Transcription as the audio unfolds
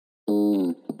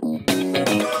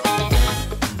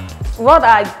What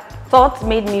I thought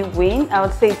made me win, I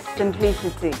would say it's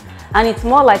simplicity. And it's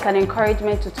more like an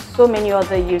encouragement to so many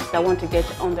other youths that want to get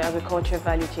on the agriculture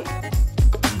value chain.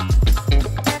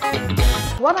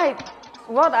 What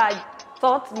I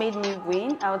thought made me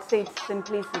win, I would say it's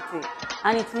simplicity.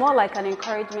 And it's more like an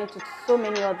encouragement to so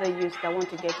many other youths that want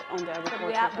to get on the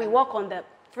agriculture. We work on the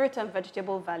fruit and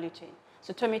vegetable value chain.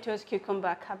 So tomatoes,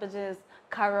 cucumber, cabbages,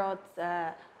 carrots,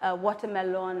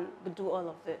 watermelon, we do all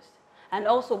of this. And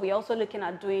also, we're also looking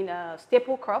at doing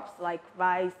staple crops like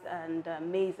rice and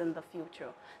maize in the future,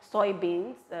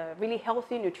 soybeans, really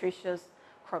healthy, nutritious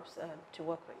crops to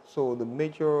work with. So the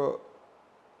major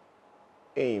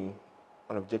aim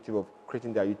and objective of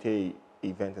creating the Agritech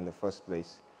event in the first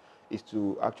place is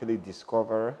to actually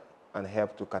discover and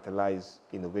help to catalyze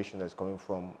innovation that's coming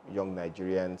from young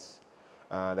Nigerians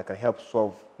that can help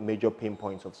solve major pain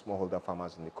points of smallholder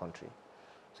farmers in the country.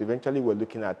 So eventually we're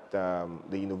looking at the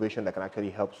innovation that can actually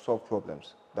help solve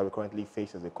problems that we currently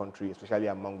face as a country, especially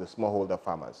among the smallholder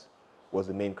farmers, was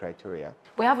the main criteria.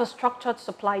 We have a structured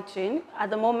supply chain. At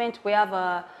the moment, we have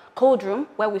a cold room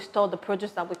where we store the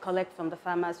produce that we collect from the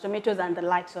farmers. Tomatoes and the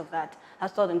likes of that are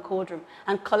stored in cold room.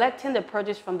 And collecting the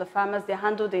produce from the farmers, they're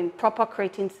handled in proper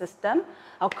crating system.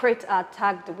 Our crates are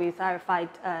tagged with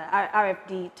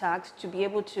RFID tags to be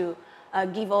able to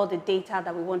give all the data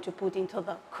that we want to put into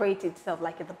the crate itself,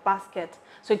 like in the basket.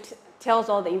 So it tells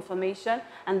all the information.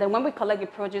 And then when we collect the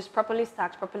produce, properly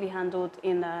stacked, properly handled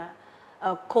in a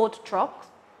cold truck,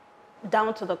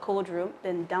 down to the cold room,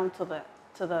 then down to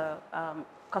the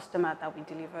customer that we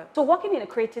deliver. So working in a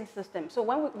crating system. So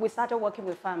when we started working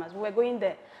with farmers, we were going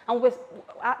there and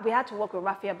we had to work with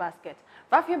raffia basket.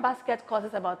 Raffia basket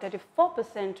causes about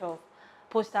 34% of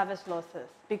post-harvest losses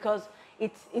because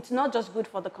it's not just good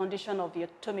for the condition of your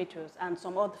tomatoes and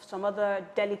some other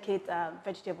delicate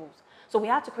vegetables. So we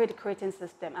had to create a crating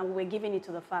system and we were giving it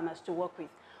to the farmers to work with.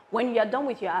 When you are done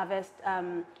with your harvest,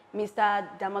 Mr.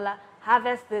 Damola,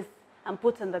 harvest this and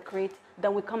put in the crate,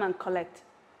 then we come and collect.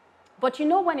 But you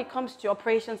know, when it comes to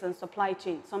operations and supply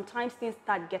chain, sometimes things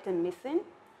start getting missing.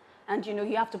 And you know,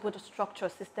 you have to put a structure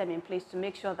system in place to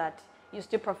make sure that you're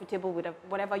still profitable with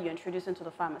whatever you're introducing to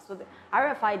the farmers. So the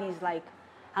RFID is like,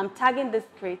 I'm tagging this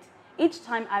crate. Each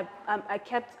time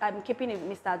I'm keeping it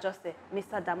Mr. Ajuste,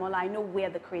 Mr. Damola, I know where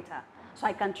the crate are. So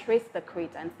I can trace the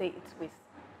crate and say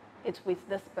it's with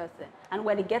this person. And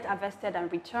when it gets harvested and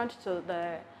returned to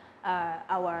the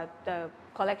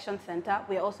collection center,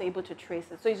 we're also able to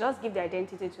trace it. So you just give the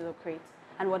identity to the crate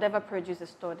and whatever produce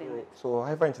is stored in it. So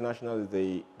Heifer International is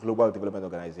a global development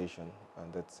organization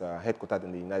and it's headquartered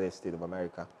in the United States of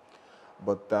America.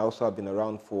 But I also have been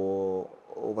around for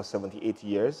over 78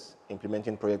 years,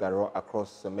 implementing projects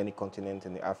across many continents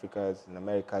in the Africas, in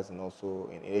Americas, and also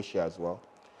in Asia as well.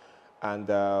 And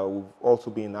we've also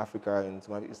been in Africa, in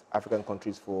some African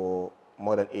countries for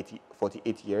more than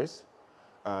 48 years.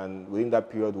 And within that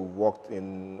period, we've worked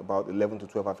in about 11 to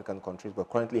 12 African countries, but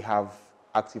currently have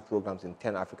active programs in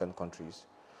 10 African countries.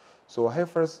 So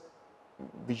Heifer's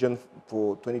vision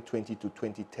for 2020 to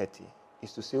 2030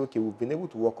 is to say, okay, we've been able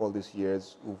to work all these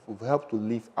years, we've helped to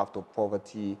live out of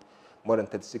poverty more than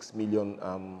 36 million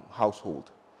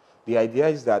households. The idea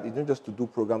is that it's not just to do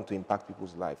programs to impact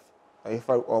people's life.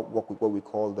 Heifer work with what we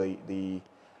call the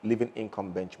living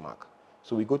income benchmark.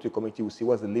 So we go to a community, we see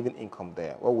what's the living income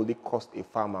there. What will it cost a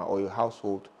farmer or a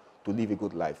household to live a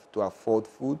good life, to afford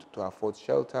food, to afford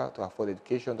shelter, to afford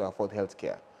education, to afford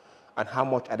healthcare? And how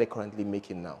much are they currently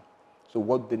making now? So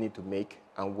what they need to make,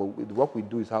 and what we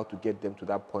do is how to get them to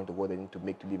that point of what they need to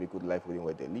make to live a good life within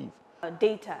where they live.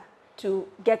 Data to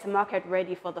get market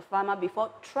ready for the farmer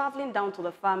before traveling down to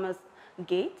the farmer's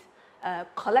gate,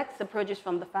 collects the produce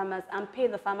from the farmers and pay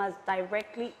the farmers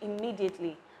directly,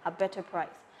 immediately, at better price.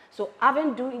 So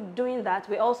doing that,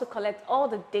 we also collect all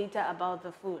the data about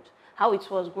the food, how it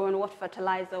was grown, what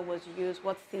fertilizer was used,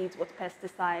 what seeds, what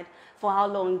pesticide, for how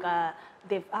long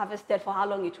they've harvested, for how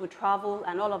long it will travel,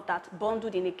 and all of that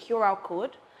bundled in a QR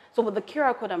code. So with the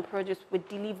QR code and produce, we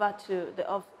deliver to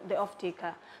the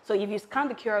off-taker. So if you scan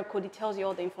the QR code, it tells you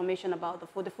all the information about the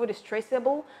food. The food is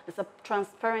traceable. It's a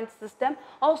transparent system.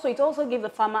 Also, it also gives the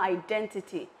farmer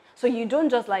identity. So you don't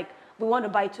just like, we want to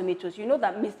buy tomatoes. You know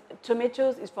that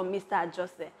tomatoes is from Mr.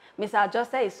 Ajuste. Mr.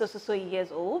 Ajuste is so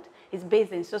years old. He's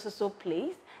based in so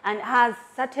place and has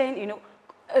certain,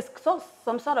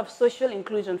 some sort of social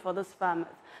inclusion for those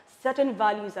farmers. Certain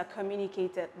values are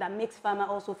communicated that makes farmers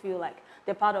also feel like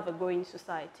they're part of a growing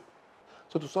society.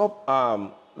 So to solve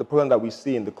the problem that we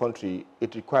see in the country,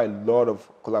 it requires a lot of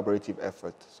collaborative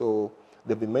effort. So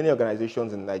there have been many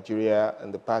organizations in Nigeria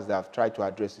in the past that have tried to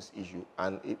address this issue.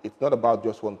 And it's not about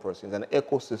just one person. It's an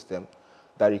ecosystem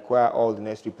that require all the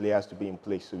necessary players to be in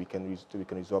place so we can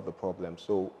resolve the problem.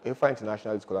 So IFA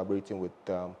International is collaborating with,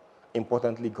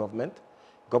 importantly,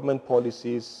 government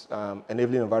policies,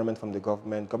 enabling environment from the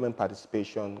government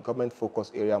participation, government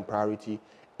focus area and priority.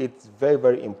 It's very,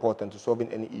 very important to solving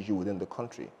any issue within the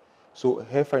country. So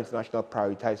IFA International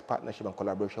prioritizes partnership and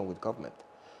collaboration with government.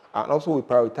 And also we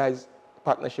prioritize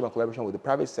partnership and collaboration with the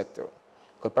private sector.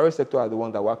 Because private sector are the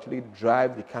ones that will actually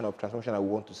drive the kind of transformation that we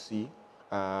want to see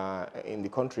in the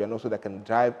country, and also that can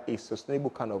drive a sustainable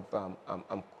kind of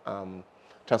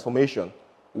transformation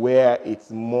where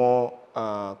it's more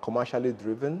commercially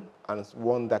driven and it's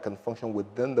one that can function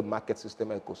within the market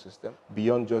system and ecosystem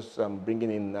beyond just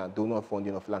bringing in donor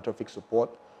funding or philanthropic support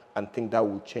and think that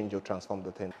will change or transform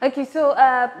the thing. Okay, so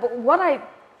what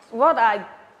I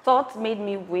thought made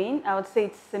me win, I would say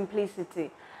it's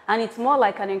simplicity. And it's more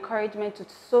like an encouragement to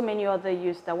so many other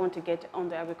youths that want to get on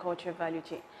the agriculture value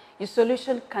chain. Your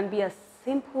solution can be as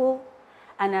simple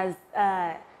and as,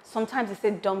 sometimes they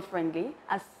say dumb friendly,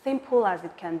 as simple as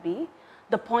it can be.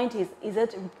 The point is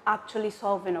it actually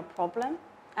solving a problem?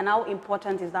 And how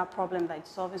important is that problem that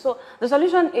it's solving? So the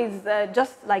solution is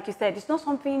just like you said, it's not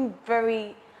something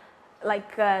very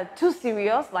too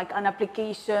serious, like an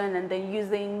application and then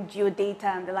using geodata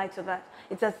and the likes of that.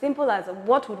 It's as simple as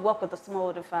what would work with the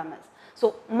smallholder farmers.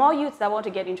 So more youths that want to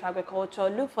get into agriculture,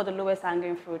 look for the lowest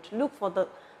hanging fruit, look for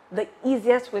the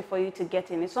easiest way for you to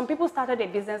get in. Some people started a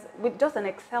business with just an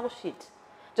Excel sheet,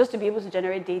 just to be able to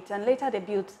generate data, and later they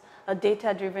built a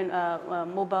data-driven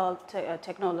mobile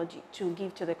technology to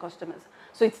give to the customers.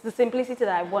 So it's the simplicity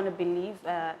that I want to believe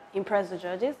impressed the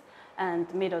judges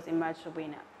and made us emerge a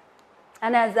winner.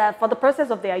 And as for the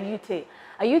process of the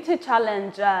Ayute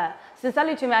challenge,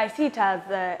 sincerely to me, I see it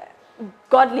as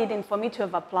God leading for me to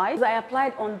have applied. I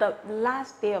applied on the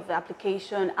last day of the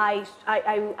application. I'd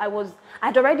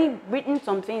already written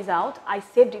some things out. I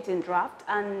saved it in draft,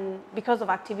 and because of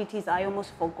activities, I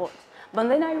almost forgot. But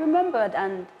then I remembered,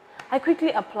 and I quickly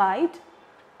applied.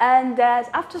 And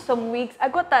after some weeks, I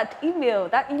got that email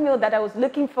that I was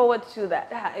looking forward to,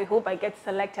 that I hope I get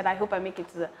selected, I hope I make it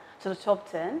to the top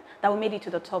 10, that we made it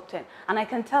to the top 10. And I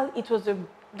can tell it was a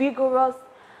rigorous,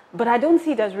 but I don't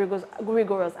see it as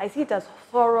rigorous. I see it as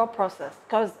thorough process,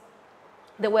 because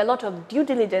there were a lot of due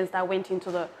diligence that went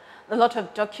into a lot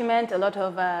of document, a lot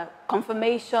of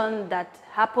confirmation that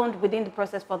happened within the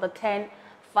process for the 10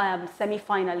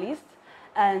 semi-finalists.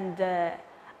 And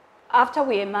after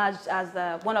we emerged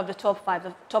as one of the top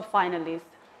finalists,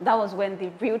 that was when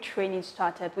the real training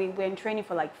started. We were in training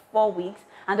for like 4 weeks,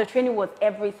 and the training was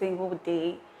every single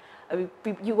day.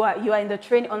 You are in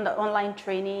the on the online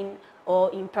training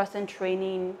or in-person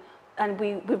training, and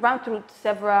we ran through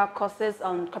several courses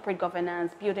on corporate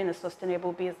governance, building a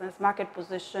sustainable business, market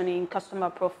positioning, customer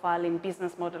profiling,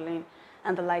 business modeling,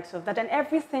 and the likes of that. And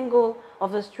every single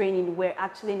of those training were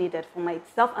actually needed for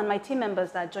myself and my team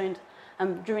members that joined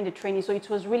during the training, so it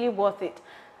was really worth it.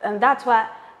 And that's why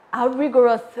how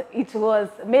rigorous it was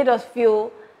made us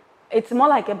feel it's more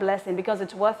like a blessing, because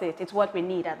it's worth it. It's what we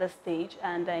need at this stage,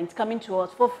 and it's coming to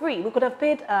us for free. We could have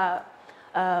paid,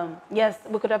 yes,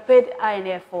 we could have paid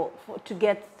INF to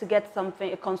get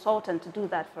something, a consultant to do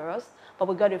that for us, but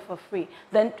we got it for free.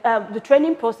 Then the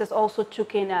training process also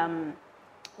took in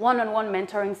one-on-one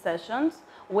mentoring sessions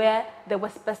where there were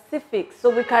specifics. So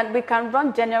we can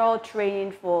run general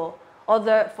training for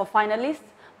finalists,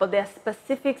 but there are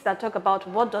specifics that talk about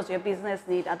what does your business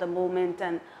need at the moment,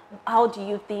 and how do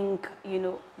you think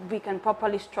we can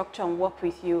properly structure and work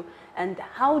with you, and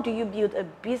how do you build a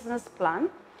business plan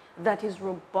that is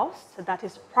robust, that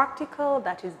is practical,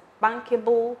 that is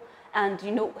bankable, and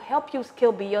help you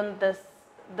scale beyond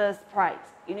this price.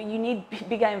 You need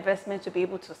bigger investment to be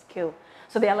able to scale.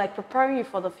 So they are like preparing you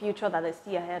for the future that they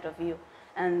see ahead of you.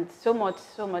 And so much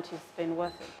has been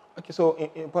worth it. Okay, so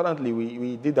importantly,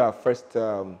 we did our first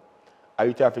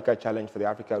Agritech Africa Challenge for the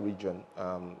Africa region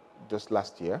just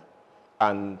last year.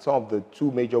 And some of the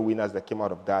two major winners that came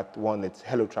out of that, one, it's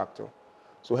Hello Tractor.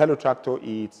 So Hello Tractor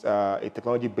is a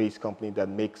technology-based company that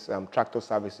makes tractor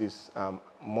services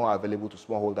more available to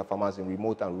smallholder farmers in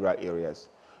remote and rural areas.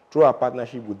 Through our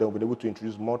partnership with them, we've been able to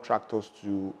introduce more tractors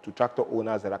to tractor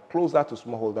owners that are closer to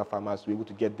smallholder farmers, to be able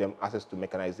to get them access to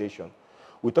mechanization.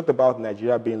 We talked about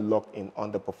Nigeria being locked in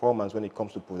underperformance when it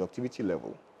comes to productivity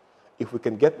level. If we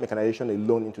can get mechanization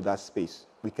alone into that space,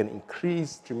 we can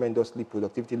increase tremendously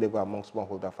productivity level among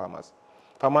smallholder farmers.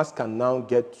 Farmers can now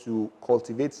get to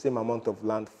cultivate same amount of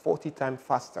land 40 times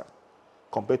faster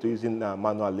compared to using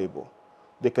manual labor.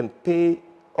 They can pay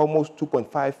almost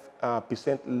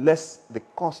 2.5% less the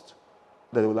cost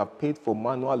that they will have paid for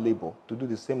manual labor to do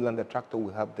the same land the tractor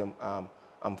will help them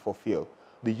fulfill.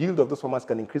 the yield of those farmers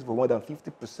can increase for more than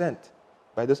 50%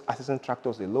 by just accessing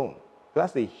tractors alone. So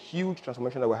that's a huge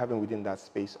transformation that we're having within that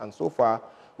space. And so far,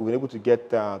 we've been able to get,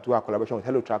 through our collaboration with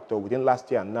Hello Tractor, within last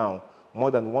year and now,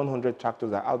 more than 100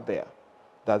 tractors are out there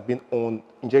that's been owned,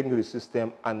 injected into the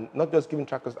system, and not just giving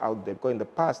tractors out there, because in the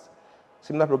past,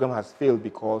 similar program has failed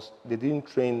because they didn't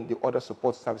train the other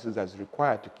support services that's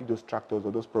required to keep those tractors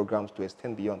or those programs to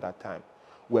extend beyond that time.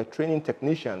 We're training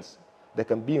technicians that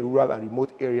can be in rural and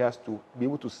remote areas to be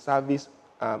able to service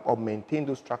or maintain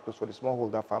those tractors for the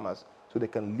smallholder farmers so they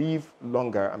can live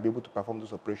longer and be able to perform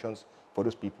those operations for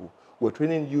those people. We're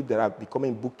training youth that are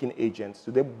becoming booking agents,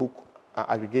 so they book,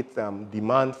 aggregate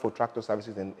demand for tractor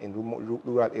services in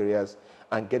rural areas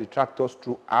and get the tractors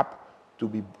through app to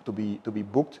be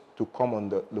booked to come on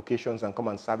the locations and come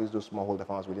and service those smallholder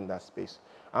farmers within that space.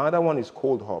 Another one is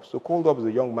Cold Hub. So Cold Hub is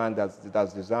a young man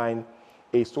that's designed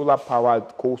a solar-powered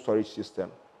cold storage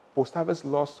system. Post-harvest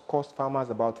loss cost farmers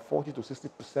about 40 to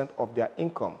 60% of their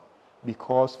income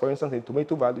because, for instance, in the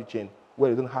tomato value chain, where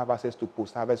they don't have access to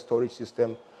post-harvest storage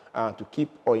system to keep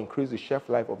or increase the shelf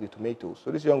life of the tomatoes.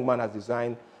 So this young man has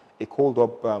designed a cold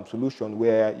up solution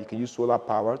where you can use solar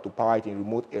power to power it in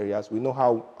remote areas. We know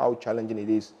how challenging it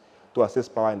is to access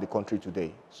power in the country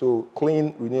today. So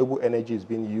clean, renewable energy is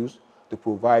being used to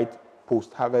provide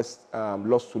post-harvest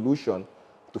loss solution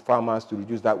to farmers to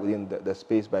reduce that within the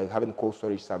space by having cold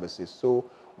storage services. So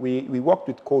we worked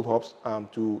with Cold Hubs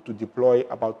to deploy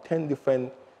about 10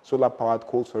 different solar-powered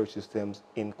cold storage systems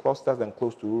in clusters and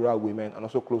close to rural women and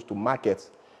also close to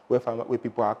markets where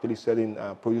people are actually selling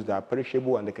produce that are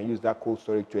perishable and they can use that cold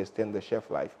storage to extend the shelf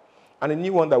life. And a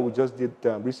new one that we just did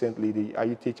recently, the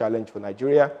IUT Challenge for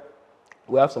Nigeria,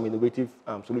 we have some innovative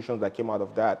solutions that came out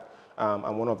of that.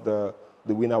 And one of the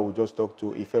winner we just talked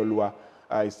to, Ifelua,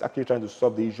 is actually trying to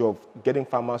solve the issue of getting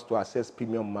farmers to access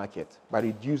premium market by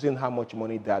reducing how much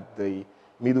money that the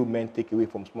middlemen take away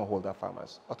from smallholder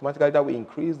farmers. Automatically, that will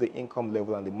increase the income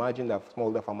level and the margin that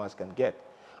smallholder farmers can get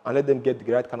and let them get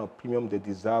the right kind of premium they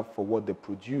deserve for what they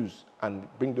produce and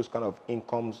bring those kind of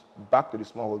incomes back to the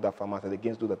smallholder farmers and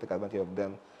against those that take advantage of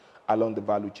them along the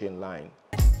value chain line.